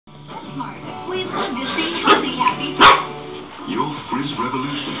smart. We love to see healthy, happy pets. Your frizz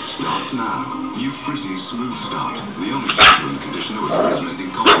revolution starts now. New Frizzy Smooth Start, the only shampoo and conditioner with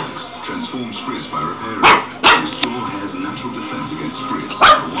frizz-mending complex, transforms frizz by repairing it. Restore hair's natural defense against frizz. A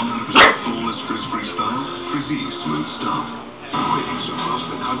 100% flawless frizz-free style, Frizzy Smooth Start. Ratings across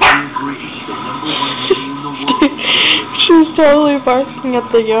the country agree. The #1 baby in the world. She's totally barking at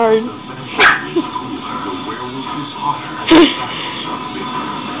the yard. The werewolf is hotter.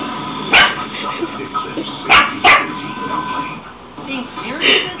 Think you're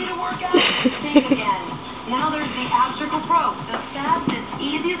gonna get a workout? Think again. Now there's the Ab Circle Pro, the fastest,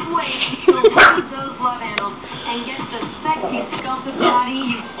 easiest way to lose those love handles and get the sexy, sculpted body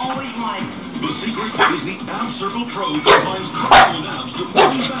you've always wanted. The secret is the Ab Circle Pro combines cardio and abs to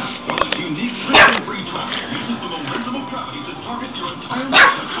burn fast with its unique friction-free tracker. Uses the momentum of gravity to target your entire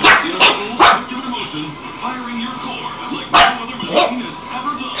midsection in a full circular motion, firing your core like no other machine has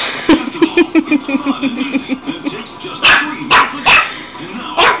ever done. Best of all, it's fun and easy. It takes just 3 minutes. And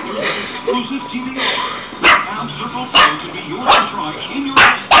now, there's an exclusive TV offer. The Ab Circle Pro can be yours to try in your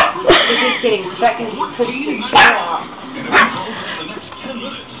hand for Just getting seconds to push the chair off. And if you call in the next 10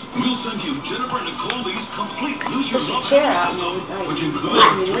 minutes, we'll send you Jennifer and Nicole Lee's complete Lose Your Love chair out, system, which includes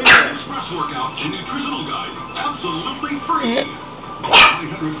a 3-day express workout and nutritional guide, absolutely free.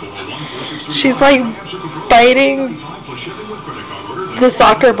 She's like biting the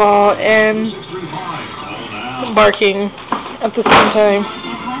soccer ball and barking at the same time.